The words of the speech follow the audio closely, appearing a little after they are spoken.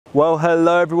Well,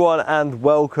 hello everyone and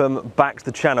welcome back to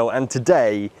the channel, and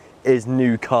today is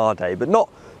new car day, but not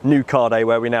new car day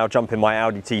where we now jump in my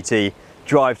Audi TT,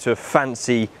 drive to a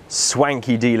fancy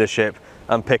swanky dealership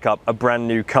and pick up a brand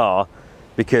new car,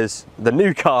 because the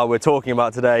new car we're talking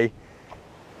about today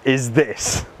is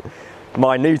this.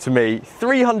 My new to me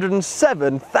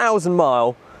 307,000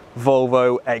 mile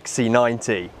Volvo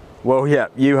Xc90. Well, yeah,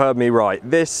 you heard me right.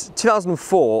 This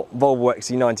 2004 Volvo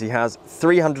Xc90 has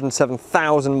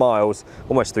 307,000 miles,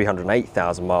 almost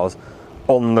 308,000 miles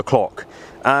on the clock.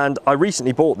 And I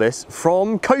recently bought this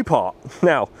from Copart.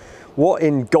 Now, what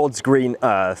in God's green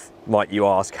earth, might you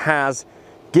ask, has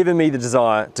given me the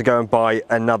desire to go and buy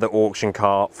another auction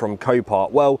car from Copart?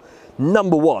 Well,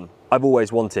 number one, I've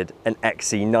always wanted an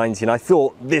Xc90 and I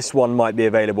thought this one might be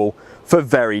available for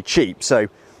very cheap. So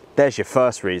there's your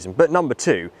first reason. But number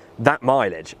two, that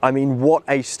mileage. I mean, what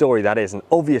a story that is. And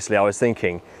obviously I was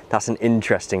thinking that's an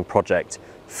interesting project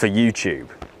for YouTube.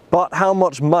 But how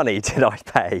much money did I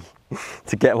pay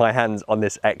to get my hands on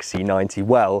this Xc90?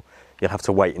 Well, you'll have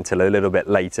to wait until a little bit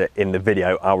later in the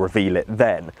video. I'll reveal it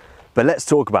then. But let's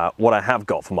talk about what I have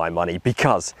got for my money,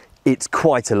 because it's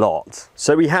quite a lot.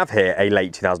 So we have here a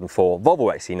late 2004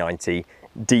 Volvo Xc90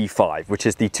 D5, which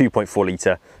is the 2.4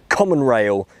 litre common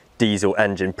rail diesel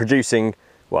engine, producing,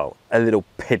 well, a little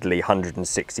piddly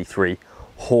 163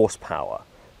 horsepower.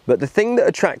 But the thing that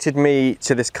attracted me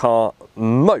to this car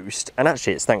most, and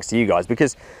actually it's thanks to you guys,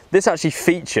 because this actually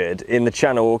featured in the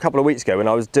channel a couple of weeks ago when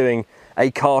I was doing a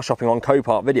car shopping on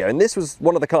Copart video, and this was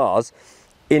one of the cars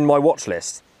in my watch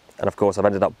list. And of course I've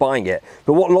ended up buying it.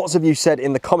 But what lots of you said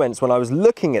in the comments when I was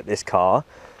looking at this car,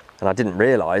 and I didn't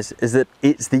realise, is that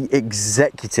it's the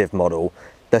executive model,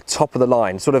 the top of the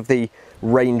line, sort of the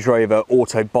Range Rover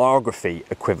Autobiography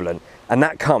equivalent. And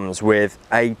that comes with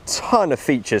a ton of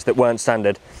features that weren't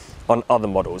standard on other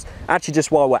models. Actually, just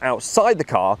while we're outside the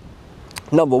car,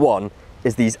 number one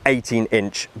is these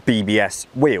 18-inch BBS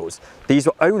wheels. These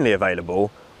were only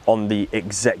available on the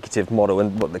executive model,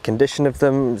 and what the condition of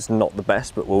them is not the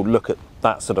best, but we'll look at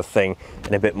that sort of thing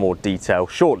in a bit more detail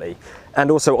shortly.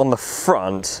 And also on the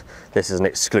front, this is an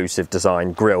exclusive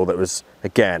design grille that was,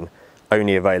 again,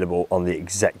 only available on the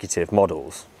executive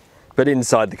models. But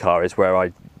inside the car is where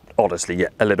I honestly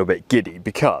get a little bit giddy,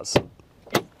 because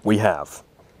we have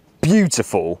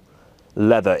beautiful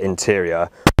leather interior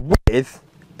with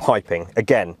piping,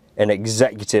 again, an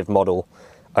executive model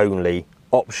only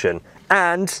option,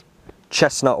 and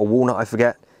chestnut or walnut, I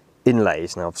forget,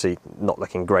 inlays. Now obviously not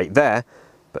looking great there,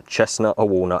 but chestnut or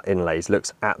walnut inlays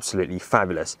looks absolutely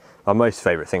fabulous. My most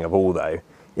favourite thing of all though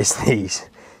is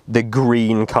the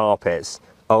green carpets.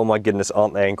 Oh my goodness,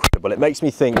 aren't they incredible? It makes me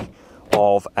think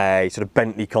of a sort of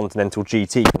Bentley Continental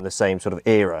GT from the same sort of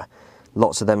era.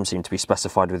 Lots of them seem to be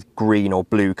specified with green or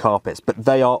blue carpets, but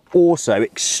they are also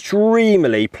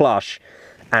extremely plush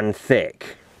and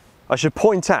thick. I should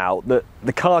point out that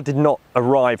the car did not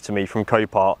arrive to me from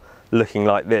Copart looking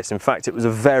like this. In fact, it was a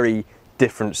very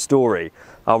different story.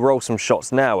 I'll roll some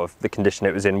shots now of the condition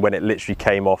it was in when it literally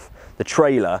came off the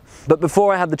trailer. But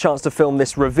before I had the chance to film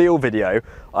this reveal video,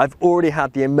 I've already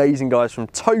had the amazing guys from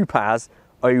Topaz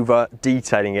over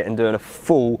detailing it and doing a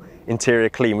full interior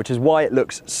clean, which is why it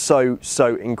looks so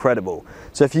incredible.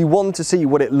 So if you want to see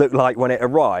what it looked like when it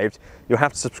arrived, you'll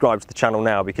have to subscribe to the channel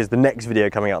now, because the next video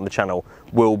coming out on the channel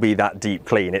will be that deep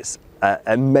clean. It's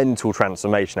a mental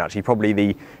transformation, actually, probably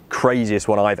the craziest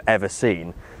one I've ever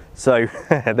seen. So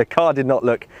the car did not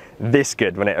look this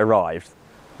good when it arrived.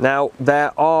 Now,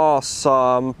 there are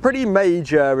some pretty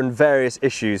major and various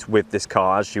issues with this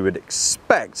car, as you would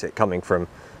expect it coming from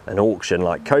an auction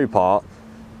like Copart,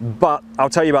 but I'll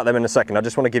tell you about them in a second. I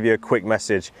just want to give you a quick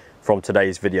message from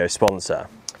today's video sponsor.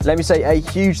 Let me say a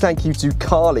huge thank you to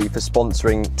Carly for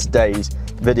sponsoring today's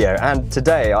video. And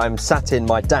today I'm sat in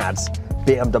my dad's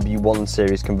BMW 1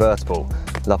 Series convertible.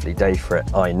 Lovely day for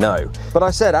it, I know. But I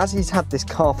said, as he's had this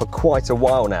car for quite a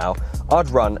while now, I'd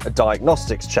run a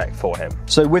diagnostics check for him.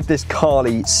 So with this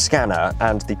Carly scanner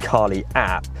and the Carly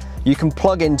app, you can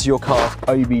plug into your car's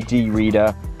OBD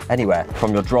reader anywhere,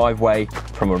 from your driveway,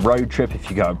 from a road trip if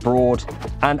you go abroad,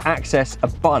 and access a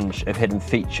bunch of hidden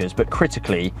features, but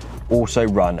critically also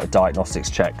run a diagnostics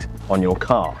check on your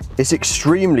car. It's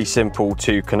extremely simple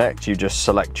to connect. You just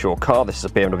select your car. This is a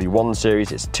BMW 1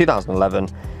 Series, it's 2011,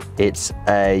 it's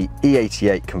a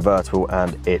E88 convertible,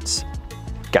 and it's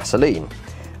gasoline.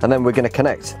 And then we're going to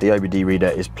connect. The OBD reader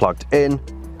is plugged in,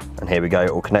 and here we go,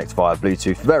 it will connect via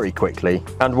Bluetooth very quickly,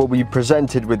 and we'll be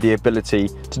presented with the ability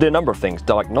to do a number of things: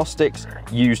 diagnostics,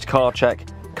 used car check,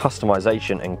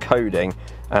 customization and coding,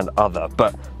 and other.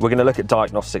 But we're going to look at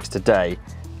diagnostics today,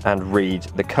 and read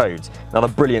the codes. Now the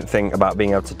brilliant thing about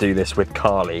being able to do this with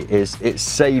Carly is it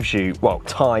saves you, well,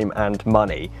 time and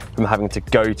money from having to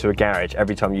go to a garage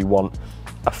every time you want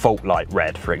a fault light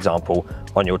read, for example,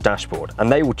 on your dashboard.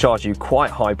 And they will charge you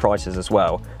quite high prices as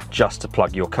well just to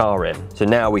plug your car in. So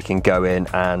now we can go in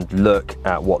and look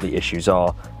at what the issues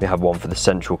are. We have one for the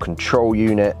central control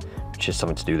unit, which is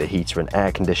something to do with the heater and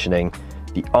air conditioning,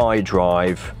 the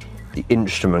iDrive, the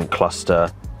instrument cluster,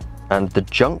 and the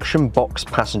junction box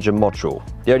passenger module.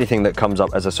 The only thing that comes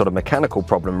up as a sort of mechanical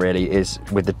problem really is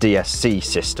with the DSC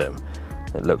system.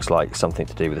 It looks like something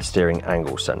to do with the steering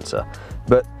angle sensor,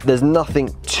 but there's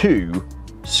nothing too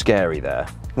scary there.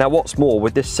 Now what's more,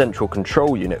 with this central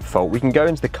control unit fault, we can go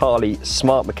into the Carly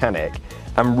Smart Mechanic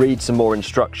and read some more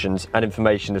instructions and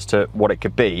information as to what it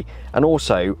could be, and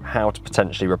also how to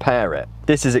potentially repair it.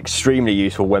 This is extremely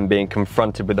useful when being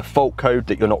confronted with a fault code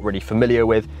that you're not really familiar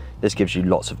with. This gives you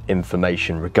lots of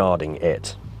information regarding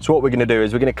it. So what we're going to do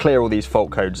is we're going to clear all these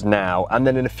fault codes now, and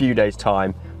then in a few days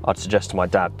time I'd suggest to my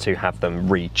dad to have them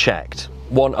rechecked.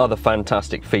 One other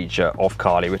fantastic feature of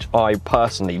Carly, which I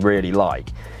personally really like,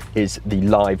 is the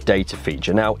live data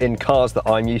feature. Now in cars that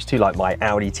I'm used to, like my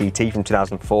Audi TT from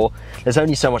 2004, there's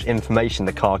only so much information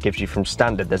the car gives you from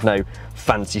standard. There's no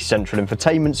fancy central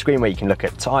infotainment screen where you can look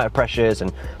at tyre pressures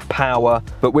and power,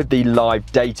 but with the live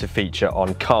data feature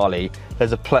on Carly,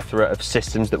 there's a plethora of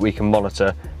systems that we can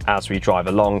monitor as we drive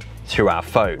along through our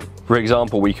phone. For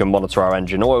example, we can monitor our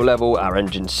engine oil level, our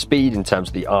engine speed in terms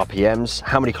of the RPMs,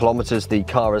 how many kilometers the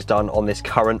car has done on this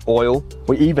current oil.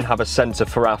 We even have a sensor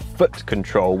for our foot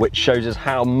control, which shows us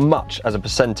how much as a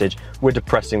percentage we're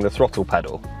depressing the throttle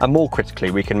pedal. And more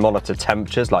critically, we can monitor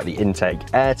temperatures like the intake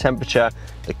air temperature,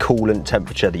 the coolant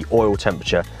temperature, the oil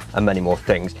temperature, and many more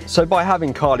things. So by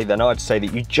having Carly then, I'd say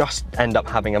that you just end up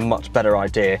having a much better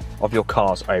idea of your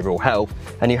car's overall health,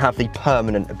 and you have the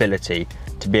permanent ability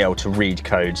to be able to read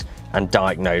codes and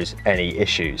diagnose any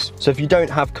issues. So if you don't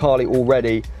have Carly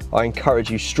already, I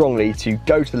encourage you strongly to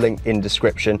go to the link in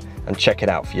description and check it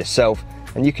out for yourself,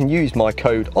 and you can use my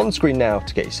code on screen now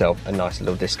to get yourself a nice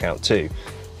little discount too.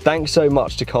 Thanks so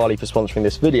much to Carly for sponsoring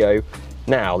this video.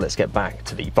 Now let's get back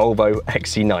to the Volvo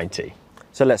XC90.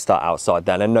 So let's start outside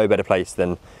then, and no better place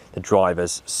than the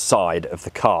driver's side of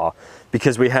the car,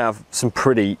 because we have some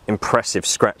pretty impressive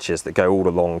scratches that go all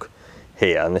along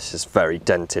here, and this is very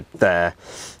dented there,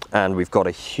 and we've got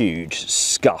a huge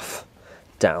scuff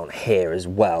down here as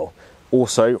well.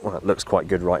 Also, well, it looks quite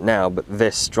good right now, but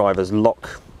this driver's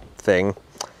lock thing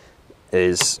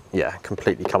is, yeah,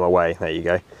 completely come away. There you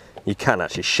go. You can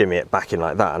actually shimmy it back in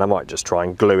like that, and I might just try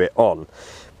and glue it on,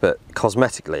 but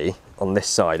cosmetically on this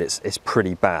side it's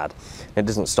pretty bad. It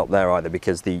doesn't stop there either,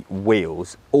 because the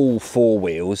wheels, all four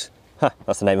wheels,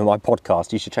 that's the name of my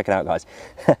podcast, you should check it out, guys.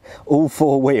 All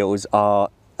four wheels are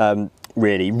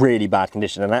really, really bad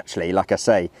condition, and actually, like I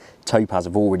say, Topaz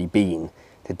have already been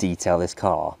to detail this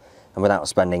car, and without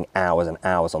spending hours and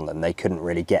hours on them, they couldn't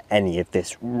really get any of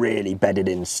this really bedded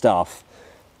in stuff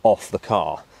off the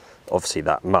car. Obviously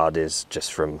that mud is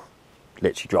just from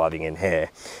literally driving in here.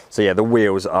 So yeah, the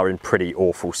wheels are in pretty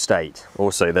awful state.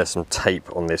 Also, there's some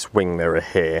tape on this wing mirror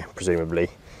here, presumably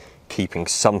keeping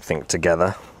something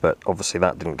together, but obviously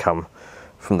that didn't come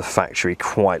from the factory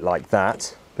quite like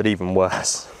that. But even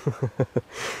worse,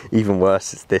 even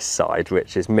worse is this side,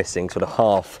 which is missing sort of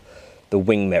half the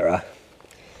wing mirror.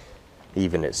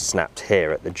 Even it's snapped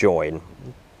here at the join,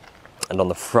 and on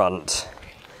the front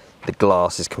the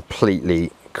glass is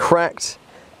completely cracked,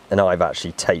 and I've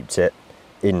actually taped it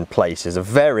in place as a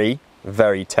very,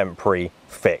 very temporary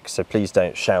fix, so please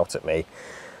don't shout at me.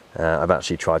 I've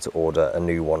actually tried to order a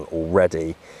new one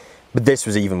already, but this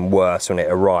was even worse when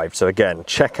it arrived. So again,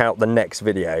 check out the next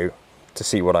video to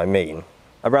see what I mean.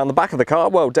 Around the back of the car,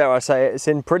 well, dare I say it, it's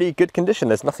in pretty good condition.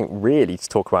 There's nothing really to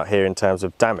talk about here in terms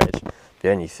of damage. The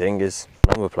only thing is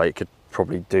number plate could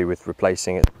probably do with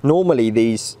replacing it. Normally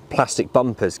these plastic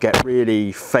bumpers get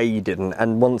really faded,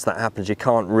 and once that happens you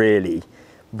can't really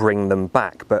bring them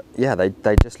back, but yeah,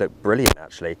 they just look brilliant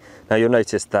actually. Now you'll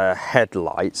notice the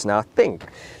headlights. Now I think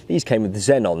these came with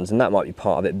Xenons, and that might be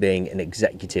part of it being an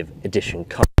executive edition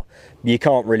car. You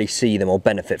can't really see them or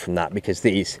benefit from that because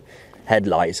these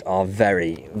headlights are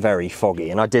very, very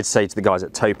foggy, and I did say to the guys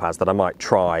at Topaz that I might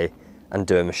try and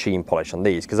do a machine polish on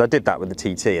these, because I did that with the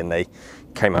TT and they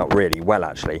came out really well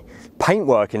actually.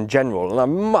 Paintwork in general, and I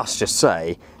must just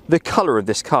say the colour of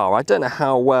this car, I don't know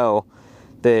how well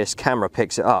this camera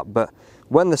picks it up, but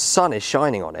when the sun is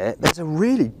shining on it, there's a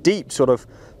really deep sort of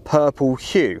purple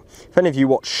hue. If any of you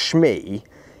watch Shmee,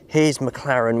 here's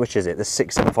McLaren, which is it, the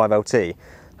 675 LT,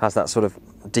 has that sort of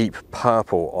deep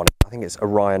purple on it. I think it's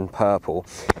Orion purple.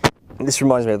 This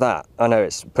reminds me of that. I know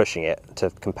it's pushing it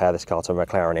to compare this car to a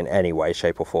McLaren in any way,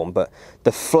 shape or form, but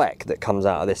the fleck that comes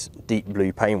out of this deep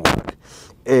blue paintwork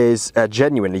is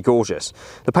genuinely gorgeous.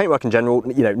 The paintwork in general,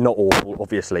 you know, not awful.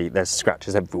 Obviously, there's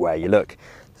scratches everywhere you look.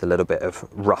 There's a little bit of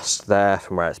rust there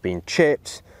from where it's been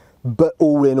chipped, but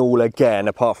all in all, again,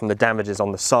 apart from the damages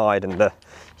on the side and the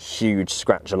huge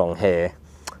scratch along here,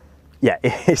 yeah,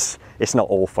 it's not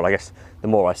awful. I guess the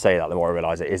more I say that, the more I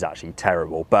realise it is actually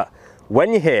terrible. But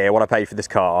when you hear what I paid for this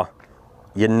car,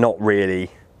 you're not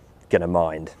really gonna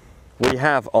mind. We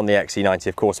have on the XC90,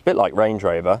 of course, a bit like Range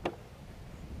Rover,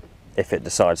 if it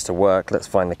decides to work. Let's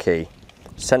find the key.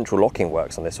 Central locking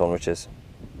works on this one, which is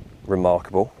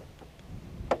remarkable.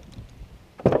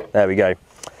 There we go.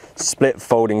 Split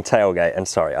folding tailgate. And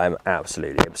sorry, I'm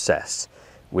absolutely obsessed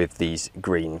with these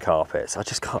green carpets. I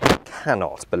just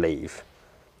cannot believe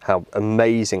how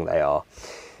amazing they are.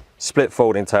 Split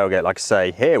folding tailgate, like I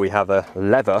say, here we have a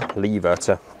lever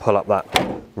to pull up that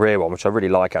rear one, which I really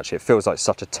like actually. It feels like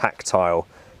such a tactile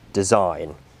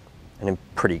design and in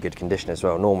pretty good condition as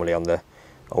well. Normally on the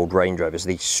old Range Rovers,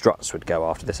 these struts would go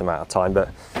after this amount of time, but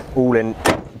all in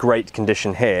great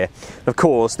condition here. Of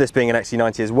course, this being an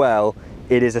XC90 as well,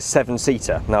 it is a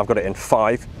 7-seater. Now I've got it in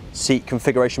 5-seat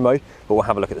configuration mode, but we'll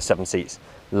have a look at the 7 seats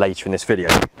later in this video.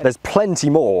 There's plenty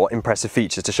more impressive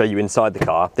features to show you inside the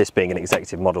car, this being an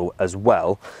executive model as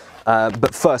well.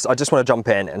 But first, I just want to jump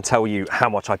in and tell you how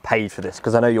much I paid for this,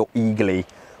 because I know you're eagerly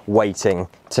waiting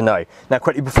to know. Now,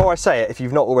 quickly, before I say it, if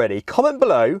you've not already, comment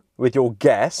below with your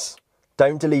guess.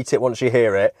 Don't delete it once you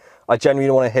hear it. I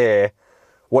genuinely want to hear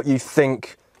what you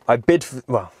think I bid for.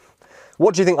 Well,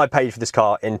 what do you think I paid for this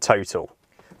car in total?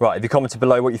 Right, if you commented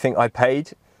below what you think I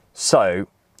paid. So,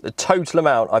 the total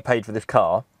amount I paid for this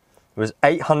car was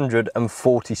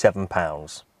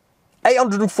 £847.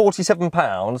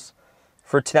 £847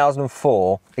 for a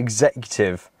 2004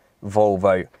 executive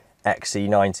Volvo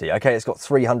XC90. Okay, it's got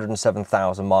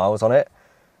 307,000 miles on it,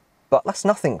 but that's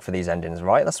nothing for these engines,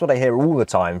 right? That's what I hear all the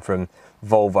time from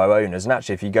Volvo owners. And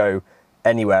actually, if you go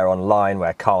anywhere online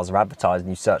where cars are advertised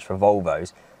and you search for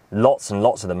Volvos, lots and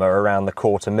lots of them are around the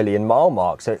 £250,000 mile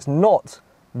mark. So it's not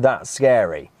that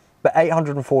scary. But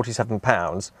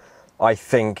 £847, I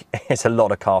think, is a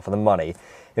lot of car for the money.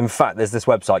 In fact, there's this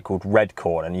website called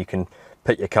Redcorn, and you can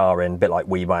put your car in, a bit like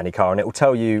We Buy Any Car, and it will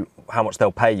tell you how much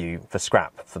they'll pay you for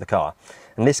scrap for the car.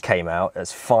 And this came out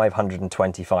as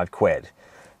 525 quid.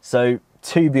 So,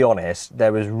 to be honest,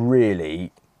 there was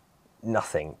really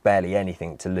nothing, barely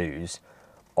anything to lose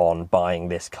on buying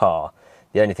this car.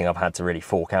 The only thing I've had to really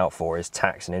fork out for is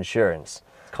tax and insurance.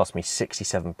 It cost me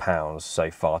 £67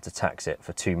 so far to tax it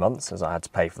for 2 months, as I had to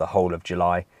pay for the whole of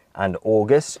July and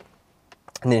August.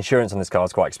 And the insurance on this car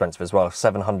is quite expensive as well,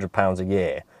 £700 a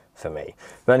year for me.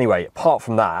 But anyway, apart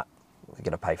from that, you're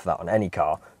going to pay for that on any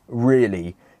car,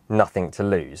 really nothing to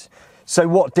lose. So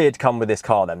what did come with this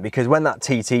car then? Because when that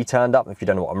TT turned up, if you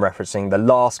don't know what I'm referencing, the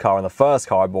last car and the first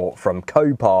car I bought from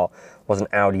Copart was an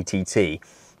Audi TT.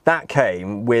 That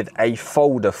came with a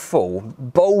folder full,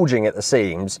 bulging at the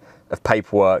seams, of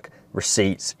paperwork,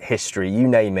 receipts, history, you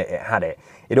name it, it had it.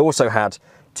 It also had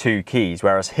 2 keys,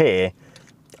 whereas here,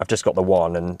 I've just got the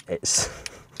one, and it's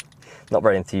not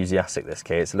very enthusiastic, this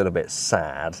key. It's a little bit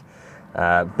sad.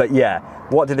 But yeah,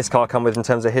 what did this car come with in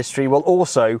terms of history? Well,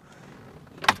 also,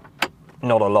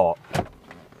 not a lot.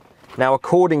 Now,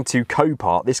 according to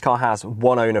Copart, this car has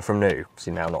 1 owner from new,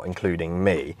 obviously now not including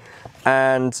me.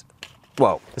 And,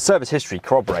 well, the service history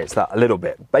corroborates that a little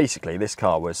bit. Basically, this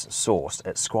car was sourced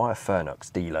at Squire Furnock's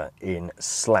dealer in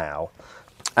Slough,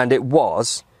 and it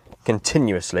was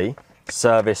continuously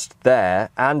serviced there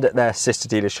and at their sister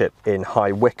dealership in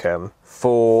High Wycombe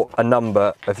for a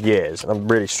number of years. And I'm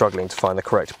really struggling to find the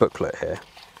correct booklet here.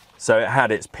 So it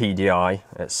had its PDI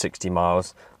at 60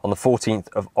 miles on the 14th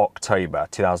of October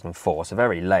 2004, so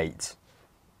very late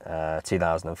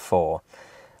 2004.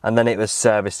 And then it was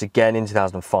serviced again in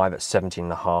 2005 at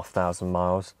 17,500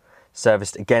 miles.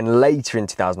 Serviced again later in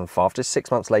 2005, just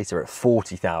 6 months later at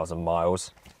 40,000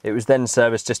 miles. It was then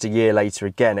serviced just a year later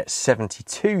again at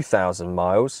 72,000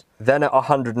 miles. Then at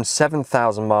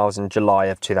 107,000 miles in July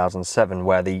of 2007,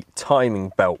 where the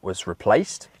timing belt was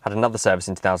replaced. Had another service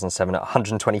in 2007 at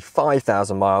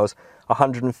 125,000 miles,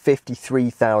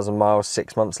 153,000 miles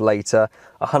 6 months later,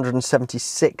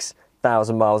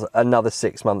 176,000 miles another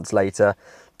 6 months later,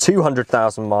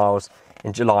 200,000 miles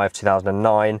in July of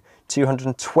 2009,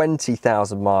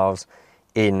 220,000 miles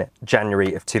in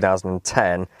January of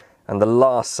 2010, and the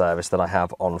last service that I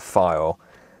have on file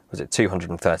was at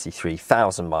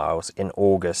 233,000 miles in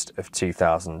August of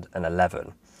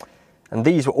 2011. And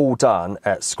these were all done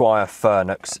at Squire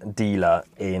Furnock's dealer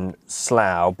in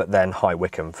Slough, but then High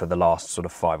Wycombe for the last sort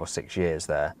of 5 or 6 years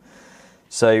there.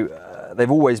 So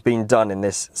they've always been done in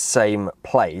this same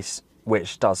place,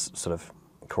 which does sort of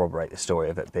corroborate the story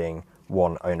of it being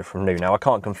one owner from new. Now I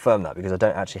can't confirm that because I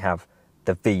don't actually have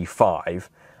the V5,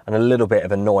 and a little bit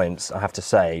of annoyance I have to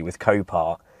say with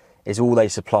Copart is all they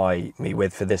supply me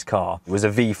with for this car was a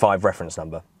V5 reference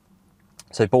number.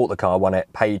 So bought the car, won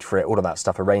it, paid for it, all of that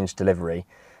stuff, arranged delivery,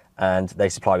 and they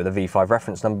supply with a V5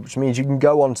 reference number, which means you can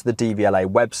go onto the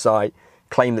DVLA website,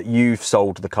 claim that you've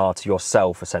sold the car to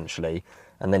yourself essentially,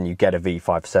 and then you get a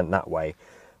V5 sent that way.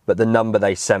 But the number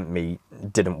they sent me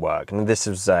didn't work. And this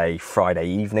was a Friday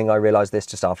evening, I realised this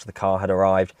just after the car had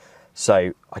arrived.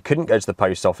 So I couldn't go to the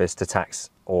post office to tax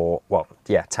it or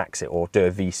do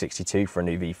a V62 for a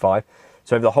new V5.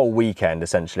 So over the whole weekend,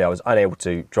 essentially, I was unable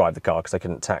to drive the car because I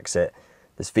couldn't tax it.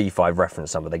 This V5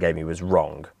 reference number they gave me was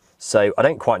wrong. So I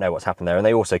don't quite know what's happened there. And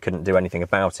they also couldn't do anything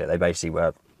about it. They basically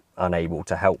were unable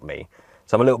to help me.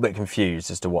 So I'm a little bit confused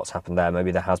as to what's happened there.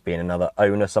 Maybe there has been another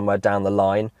owner somewhere down the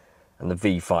line and the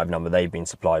V5 number they've been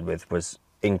supplied with was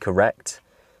incorrect.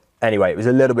 Anyway, it was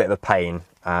a little bit of a pain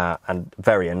and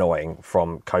very annoying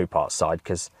from Copart's side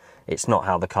because it's not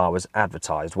how the car was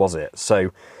advertised, was it?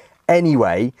 So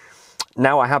anyway,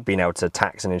 now I have been able to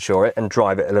tax and insure it and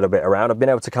drive it a little bit around. I've been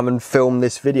able to come and film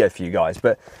this video for you guys,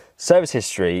 but service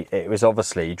history, it was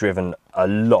obviously driven a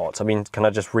lot. I mean, can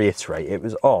I just reiterate, it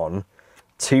was on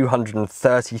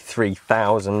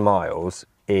 233,000 miles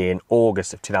in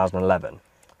August of 2011.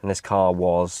 And this car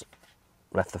was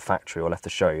left the factory or left the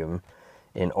showroom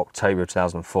in October of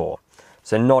 2004.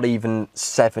 So not even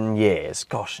 7 years,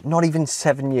 gosh, not even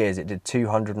 7 years it did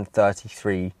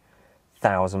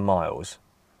 233,000 miles.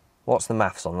 What's the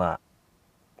maths on that?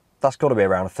 That's got to be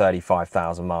around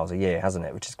 35,000 miles a year, hasn't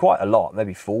it? Which is quite a lot,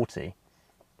 maybe 40,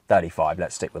 35,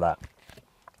 let's stick with that.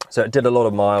 So it did a lot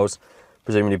of miles,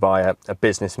 presumably by a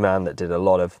businessman that did a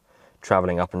lot of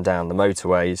travelling up and down the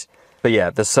motorways. But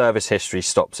yeah, the service history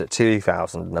stops at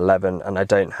 2011 and I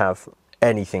don't have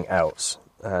anything else.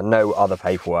 No other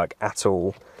paperwork at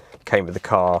all came with the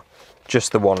car,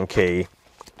 just the one key.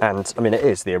 And I mean, it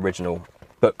is the original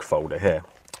book folder here,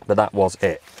 but that was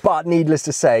it. But needless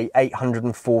to say,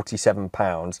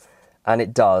 £847, and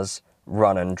it does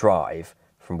run and drive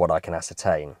from what I can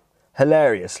ascertain.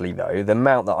 Hilariously though, the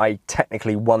amount that I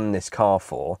technically won this car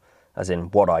for, as in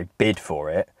what I bid for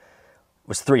it,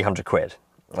 was 300 quid.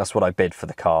 That's what I bid for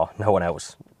the car. No one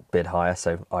else bid higher,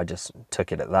 so I just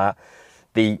took it at that.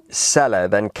 The seller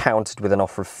then countered with an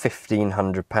offer of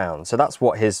 £1,500. So that's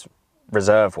what his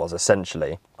reserve was,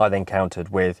 essentially. I then countered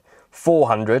with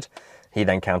 400. He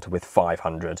then countered with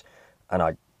 500. And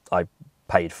I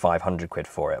paid 500 quid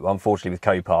for it. But unfortunately, with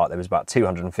Copart, there was about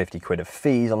 250 quid of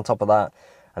fees on top of that.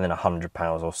 And then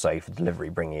 £100 or so for delivery,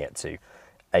 bringing it to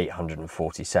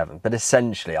 847. But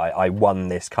essentially, I won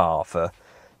this car for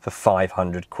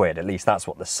 500 quid. At least that's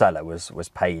what the seller was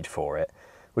paid for it,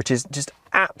 which is just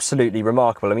absolutely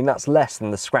remarkable. I mean, that's less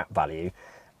than the scrap value.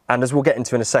 And as we'll get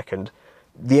into in a second,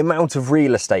 the amount of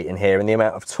real estate in here and the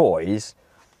amount of toys,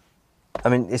 I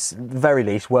mean, it's at the very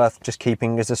least worth just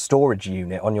keeping as a storage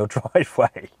unit on your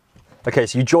driveway. Okay,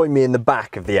 so you join me in the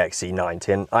back of the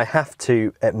XC90, and I have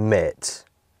to admit,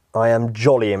 I am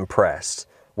jolly impressed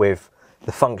with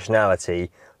the functionality,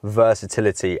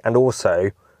 versatility, and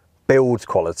also build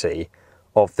quality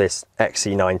of this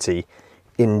XC90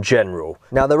 in general.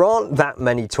 Now, there aren't that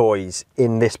many toys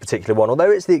in this particular one,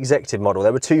 although it's the executive model.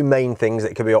 There were two main things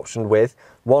that could be optioned with.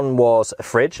 One was a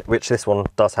fridge, which this one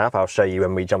does have. I'll show you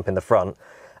when we jump in the front.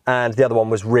 And the other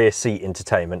one was rear seat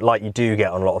entertainment, like you do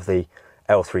get on a lot of the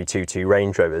L322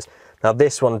 Range Rovers. Now,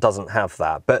 this one doesn't have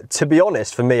that. But to be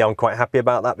honest, for me, I'm quite happy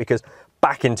about that, because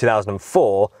back in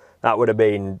 2004, that would have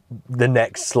been the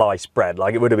next sliced bread.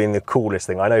 Like, it would have been the coolest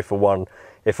thing. I know for one,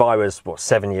 if I was,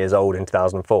 7 years old in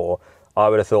 2004, I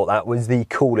would have thought that was the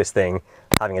coolest thing,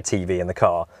 having a TV in the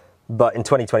car. But in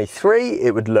 2023,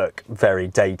 it would look very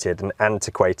dated and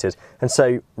antiquated. And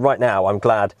so right now, I'm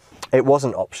glad it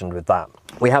wasn't optioned with that.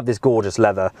 We have this gorgeous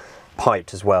leather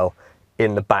piped as well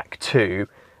in the back too.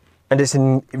 And it's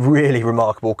in really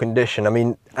remarkable condition. I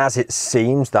mean, as it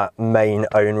seems, that main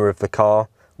owner of the car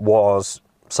was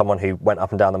someone who went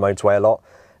up and down the motorway a lot.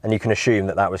 And you can assume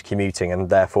that that was commuting and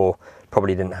therefore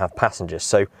probably didn't have passengers.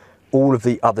 So all of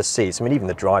the other seats, I mean, even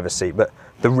the driver's seat, but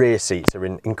the rear seats are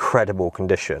in incredible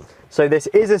condition. So this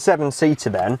is a 7-seater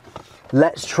then.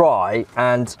 Let's try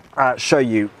and show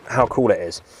you how cool it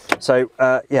is. So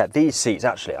yeah, these seats,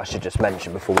 actually, I should just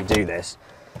mention before we do this,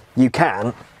 you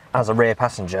can, as a rear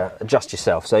passenger, adjust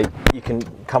yourself. So you can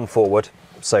come forward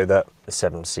so that the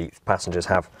 7-seat passengers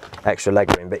have extra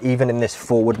legroom. But even in this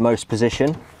forward-most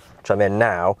position, which I'm in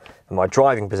now, and my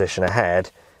driving position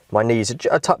ahead, my knees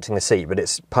are touching the seat, but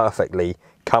it's perfectly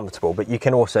comfortable. But you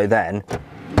can also then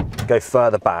go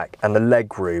further back, and the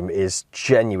leg room is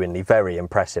genuinely very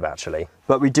impressive actually.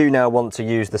 But we do now want to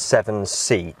use the 7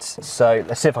 seats, so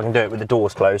let's see if I can do it with the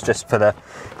doors closed just for the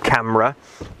camera.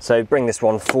 So bring this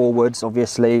one forwards.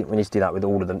 Obviously we need to do that with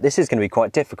all of them. This is going to be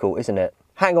quite difficult, isn't it?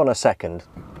 Hang on a second.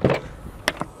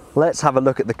 Let's have a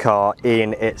look at the car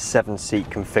in its 7-seat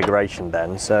configuration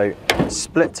then. So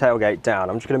split tailgate down.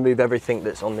 I'm just going to move everything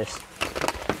that's on this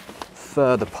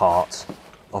further part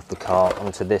of the car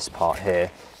onto this part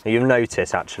here. Now you'll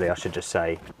notice, actually, I should just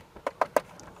say,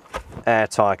 air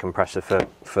tyre compressor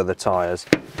for the tyres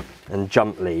and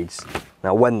jump leads.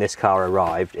 Now when this car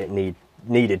arrived, it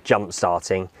needed jump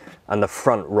starting, and the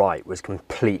front right was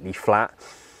completely flat.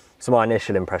 So my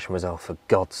initial impression was, oh, for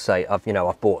God's sake,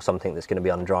 I've bought something that's going to be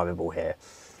undrivable here.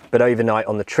 But overnight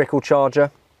on the trickle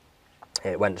charger,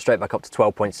 it went straight back up to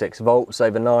 12.6 volts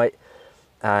overnight,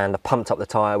 and I pumped up the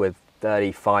tyre with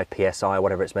 35 psi,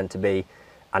 whatever it's meant to be,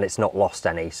 and it's not lost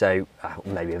any. So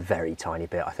maybe a very tiny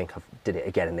bit. I think I did it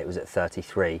again and it was at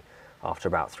 33 after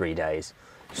about 3 days.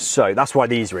 So that's why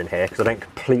these are in here, because I don't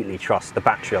completely trust the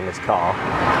battery on this car.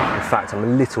 In fact, I'm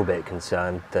a little bit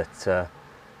concerned that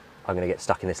I'm going to get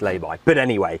stuck in this lay-by. But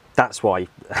anyway, that's why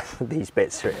these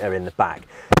bits are in the back.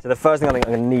 So the first thing I think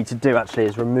I'm going to need to do actually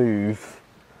is remove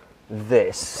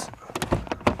this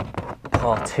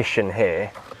partition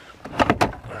here.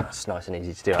 That's nice and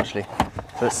easy to do actually.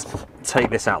 So let's take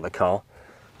this out of the car.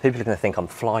 People are going to think I'm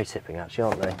fly tipping actually,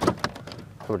 aren't they?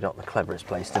 Probably not the cleverest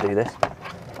place to do this.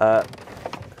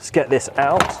 Let's get this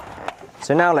out.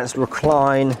 So now let's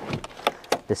recline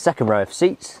the second row of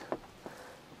seats.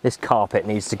 This carpet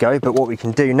needs to go, but what we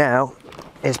can do now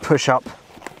is push up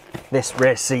this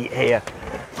rear seat here,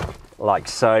 like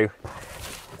so.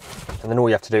 And then all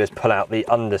you have to do is pull out the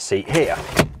under seat here.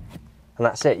 And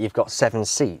that's it, you've got 7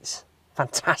 seats.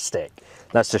 Fantastic.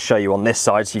 Let's just show you on this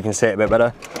side so you can see it a bit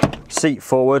better. Seat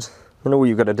forward, and all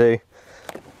you've got to do,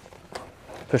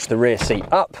 push the rear seat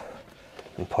up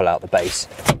and pull out the base.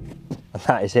 And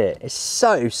that is it. It's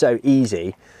so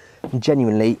easy and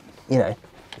genuinely,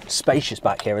 spacious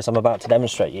back here as I'm about to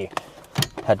demonstrate you.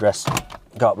 Headrest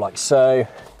go up like so.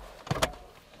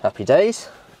 Happy days.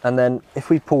 And then if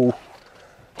we pull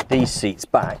these seats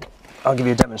back, I'll give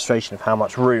you a demonstration of how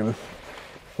much room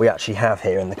we actually have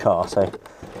here in the car. So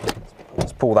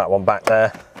let's pull that one back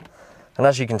there, and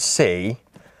as you can see,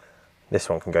 this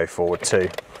one can go forward too.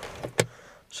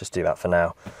 Let's just do that for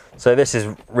now. So this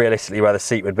is realistically where the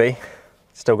seat would be.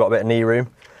 Still got a bit of knee room,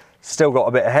 still got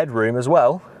a bit of headroom as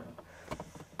well.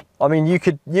 I mean, you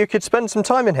could spend some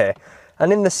time in here.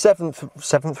 And in the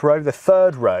seventh row, the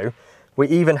third row, we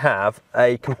even have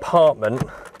a compartment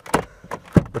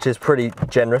which is pretty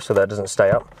generous so that it doesn't stay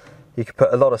up. You could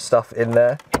put a lot of stuff in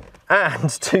there, and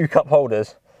 2 cup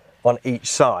holders on each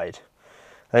side.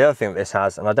 Now, the other thing that this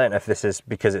has, and I don't know if this is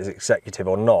because it's executive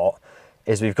or not,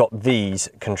 is we've got these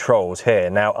controls here.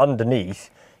 Now underneath,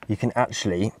 you can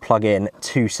actually plug in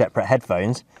 2 separate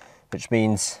headphones, which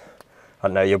means, I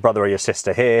don't know, your brother or your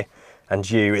sister here, and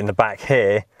you in the back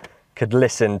here could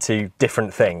listen to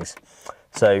different things.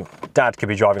 So Dad could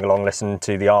be driving along listening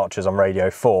to the Archers on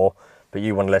Radio 4, but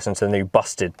you want to listen to the new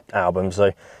Busted album.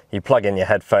 So you plug in your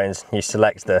headphones, you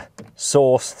select the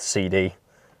source, CD,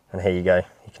 and here you go.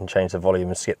 You can change the volume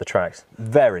and skip the tracks.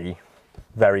 Very,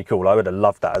 very cool. I would have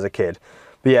loved that as a kid.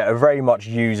 But yeah, a very much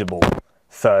usable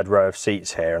third row of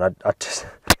seats here. And it's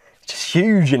just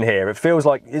huge in here. It feels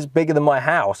like it's bigger than my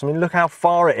house. I mean, look how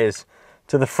far it is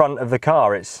to the front of the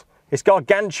car. It's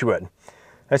gargantuan.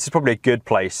 This is probably a good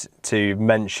place to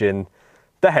mention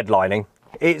the headlining.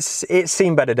 It's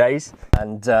seen better days,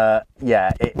 and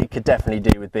yeah, it could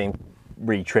definitely do with being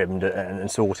retrimmed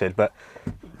and sorted, but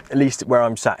at least where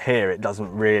I'm sat here, it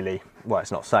doesn't really, well,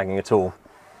 it's not sagging at all,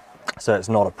 so it's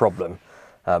not a problem.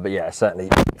 But yeah, certainly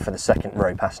for the second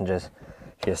row passengers,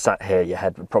 if you're sat here, your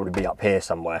head would probably be up here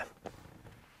somewhere.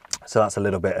 So that's a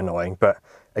little bit annoying, but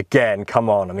again, come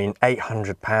on, I mean,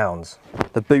 £800.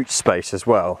 The boot space as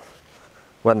well,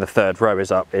 when the third row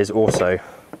is up, is also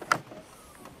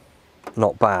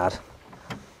not bad.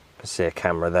 You can see a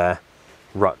camera there,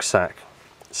 rucksack,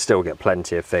 still get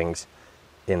plenty of things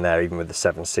in there even with the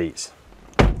 7 seats.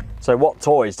 So what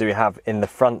toys do we have in the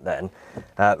front then?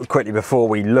 Quickly before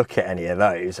we look at any of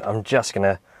those, I'm just going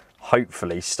to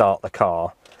hopefully start the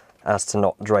car as to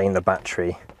not drain the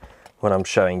battery when I'm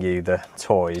showing you the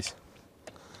toys.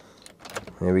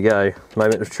 Here we go,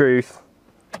 moment of truth.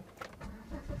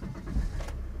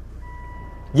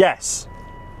 Yes!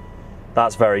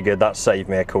 That's very good. That saved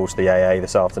me a call to the AA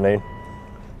this afternoon.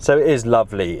 So it is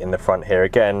lovely in the front here.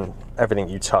 Again, everything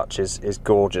you touch is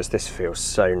gorgeous. This feels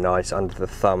so nice under the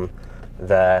thumb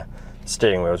there.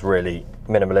 Steering wheel is really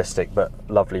minimalistic but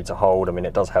lovely to hold. I mean,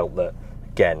 it does help that,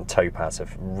 again, Topaz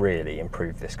have really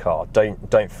improved this car.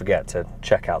 Don't forget to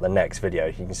check out the next video.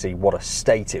 You can see what a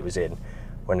state it was in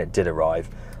when it did arrive.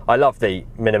 I love the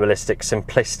minimalistic,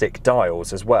 simplistic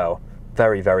dials as well.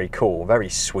 Very, very cool. Very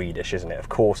Swedish, isn't it? Of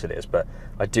course it is, but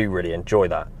I do really enjoy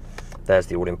that. There's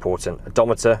the all-important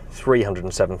odometer,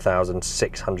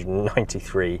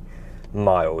 307,693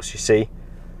 miles. You see,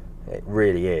 it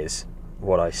really is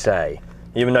what I say.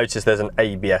 You'll notice there's an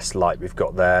ABS light we've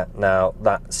got there. Now,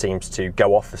 that seems to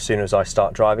go off as soon as I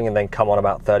start driving and then come on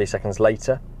about 30 seconds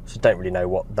later. So don't really know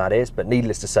what that is, but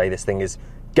needless to say, this thing is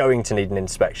going to need an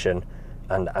inspection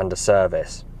and a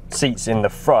service. Seats in the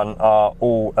front are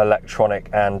all electronic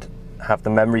and have the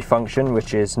memory function,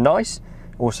 which is nice.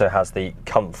 Also has the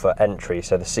comfort entry,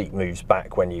 so the seat moves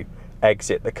back when you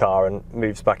exit the car and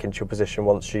moves back into your position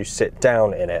once you sit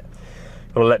down in it.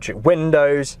 Got electric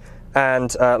windows,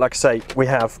 and like I say, we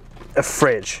have a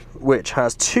fridge which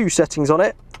has 2 settings on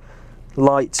it,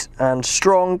 light and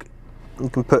strong. You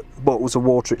can put bottles of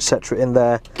water, etc. in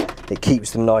there. It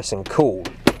keeps them nice and cool.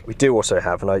 We do also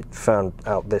have, and I found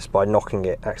out this by knocking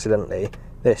it accidentally,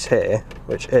 this here,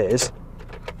 which is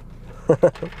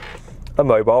a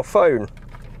mobile phone.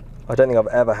 I don't think I've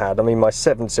ever had, I mean, my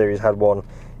 7 Series had one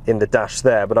in the dash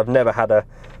there, but I've never had a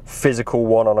physical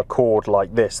one on a cord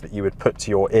like this that you would put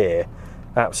to your ear.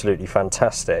 Absolutely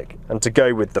fantastic. And to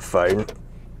go with the phone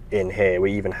in here,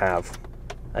 we even have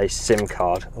a SIM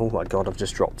card. Oh my God, I've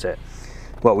just dropped it.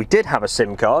 Well, we did have a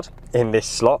SIM card in this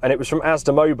slot, and it was from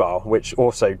Asda Mobile, which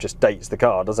also just dates the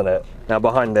car, doesn't it? Now,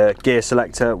 behind the gear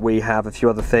selector, we have a few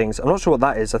other things. I'm not sure what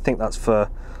that is. I think that's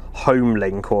for home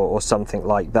link or something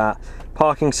like that.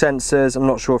 Parking sensors, I'm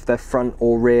not sure if they're front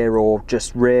or rear or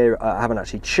just rear. I haven't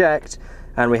actually checked.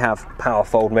 And we have power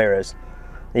fold mirrors.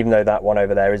 Even though that one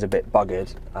over there is a bit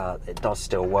buggered, it does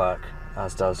still work,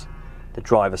 as does the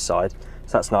driver's side.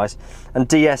 So that's nice. And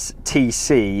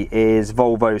DSTC is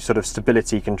Volvo's sort of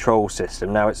stability control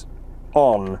system. Now, it's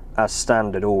on as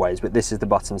standard always, but this is the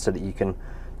button so that you can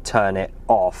turn it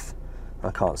off.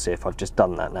 I can't see if I've just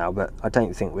done that now, but I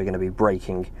don't think we're going to be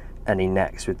breaking any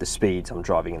necks with the speeds I'm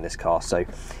driving in this car, so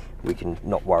we can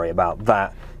not worry about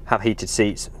that. Have heated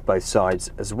seats both sides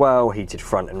as well, heated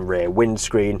front and rear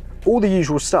windscreen, all the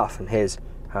usual stuff. And here's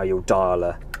how you'll dial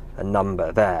a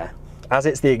number there. As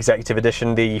it's the executive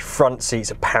edition, the front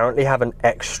seats apparently have an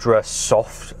extra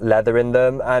soft leather in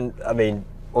them, and I mean,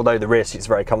 although the rear seats are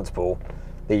very comfortable,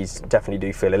 these definitely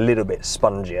do feel a little bit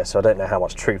spongier, so I don't know how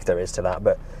much truth there is to that,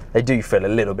 but they do feel a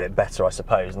little bit better, I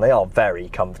suppose, and they are very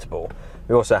comfortable.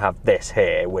 We also have this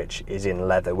here, which is in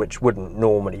leather, which wouldn't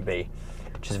normally be,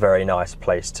 which is a very nice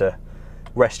place to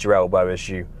rest your elbow as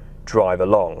you drive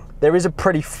along. There is a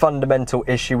pretty fundamental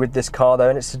issue with this car though,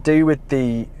 and it's to do with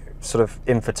the sort of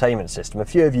infotainment system. A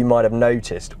few of you might have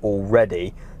noticed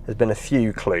already, there's been a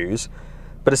few clues,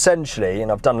 but essentially,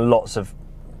 and I've done lots of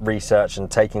research and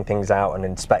taking things out and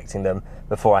inspecting them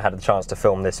before I had the chance to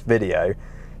film this video,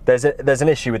 there's an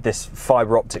issue with this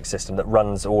fibre optic system that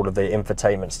runs all of the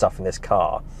infotainment stuff in this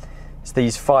car. It's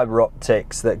these fibre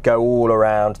optics that go all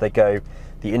around. They go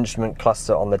the instrument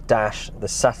cluster on the dash, the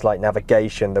satellite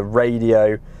navigation, the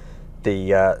radio,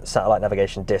 the satellite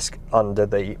navigation disc under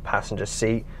the passenger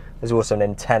seat. There's also an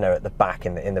antenna at the back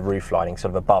in the roof lining, sort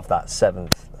of above that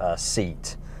 7th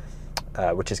seat,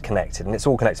 which is connected. And it's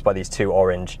all connected by these 2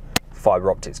 orange fibre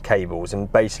optics cables.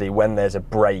 And basically, when there's a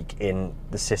break in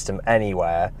the system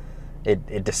anywhere,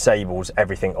 it disables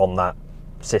everything on that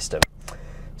system.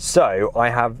 So I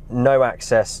have no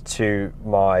access to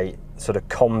my sort of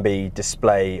combi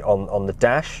display on the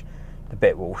dash. The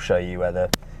bit will show you where the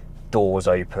doors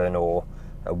open or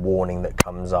a warning that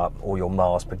comes up, or your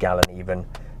miles per gallon even.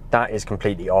 That is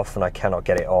completely off and I cannot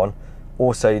get it on.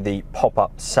 Also, the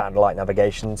pop-up satellite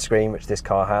navigation screen, which this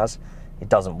car has, it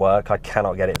doesn't work. I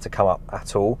cannot get it to come up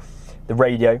at all. The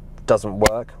radio doesn't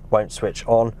work, won't switch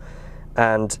on.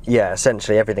 And yeah,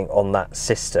 essentially everything on that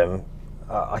system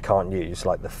I can't use,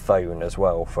 like the phone as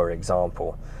well, for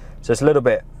example. So it's a little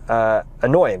bit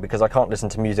annoying because I can't listen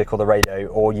to music or the radio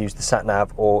or use the sat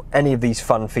nav or any of these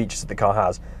fun features that the car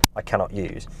has. I cannot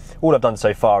use. All I've done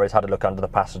so far is had a look under the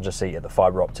passenger seat at the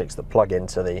fibre optics that plug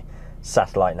into the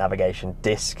satellite navigation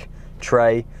disc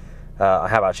tray. I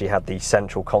have actually had the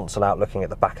central console out looking at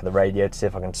the back of the radio to see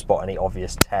if I can spot any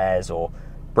obvious tears or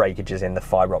breakages in the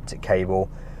fibre optic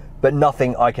cable, but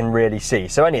nothing I can really see.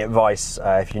 So any advice,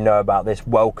 if you know about this,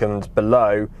 welcomed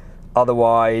below.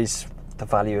 Otherwise, the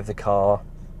value of the car,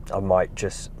 I might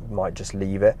just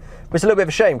leave it. But it's a little bit of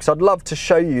a shame because I'd love to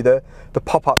show you the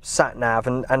pop-up sat nav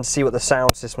and see what the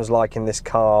sound system is like in this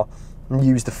car and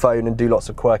use the phone and do lots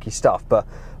of quirky stuff, but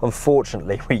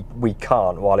unfortunately we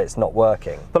can't while it's not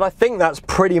working. But I think that's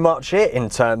pretty much it in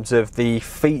terms of the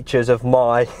features of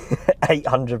my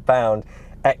 £800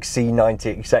 Xc90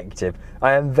 Executive.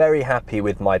 I am very happy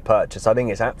with my purchase. I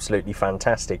think it's absolutely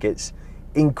fantastic. It's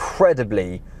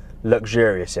incredibly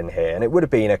luxurious in here, and it would have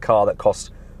been a car that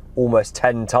cost almost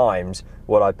 10 times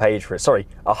what I paid for it. Sorry,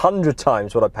 100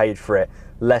 times what I paid for it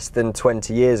less than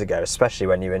 20 years ago, especially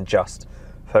when you adjust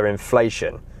for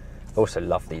inflation. I also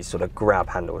love these sort of grab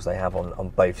handles they have on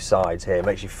both sides here. It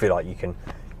makes you feel like you can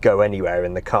go anywhere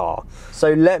in the car.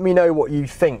 So let me know what you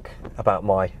think about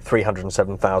my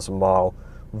 307,000 mile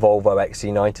Volvo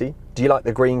XC90. Do you like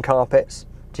the green carpets?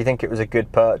 Do you think it was a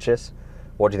good purchase?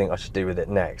 What do you think I should do with it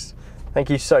next? Thank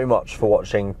you so much for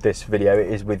watching this video. It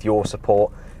is with your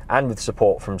support and with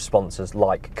support from sponsors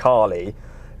like Carly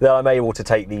that I'm able to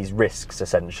take these risks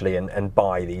essentially and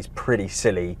buy these pretty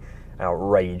silly,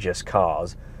 outrageous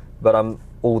cars. But I'm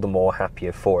all the more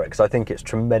happier for it because I think it's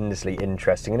tremendously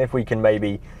interesting, and if we can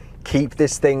maybe keep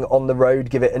this thing on the road,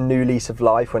 give it a new lease of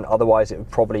life when otherwise it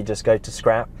would probably just go to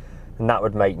scrap, and that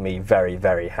would make me very,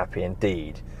 very happy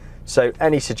indeed. So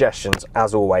any suggestions,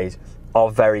 as always, are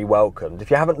very welcomed.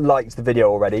 If you haven't liked the video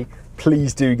already,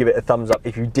 please do give it a thumbs up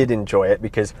if you did enjoy it,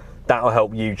 because that will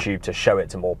help YouTube to show it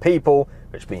to more people,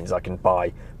 which means I can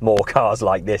buy more cars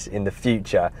like this in the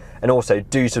future. And also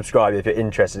do subscribe if you're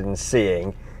interested in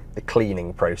seeing the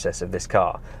cleaning process of this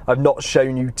car. I've not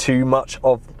shown you too much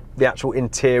of the actual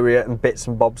interior and bits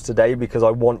and bobs today because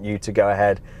I want you to go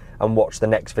ahead and watch the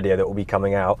next video that will be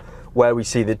coming out, where we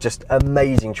see the just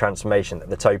amazing transformation that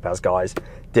the Topaz guys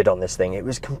did on this thing. It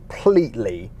was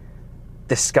completely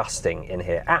disgusting in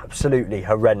here, absolutely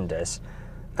horrendous,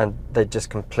 and they just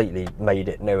completely made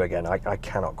it new again. I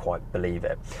cannot quite believe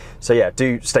it. So yeah,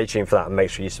 do stay tuned for that and make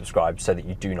sure you subscribe so that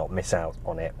you do not miss out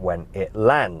on it when it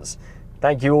lands.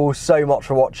 Thank you all so much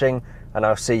for watching, and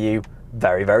I'll see you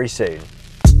very, very soon.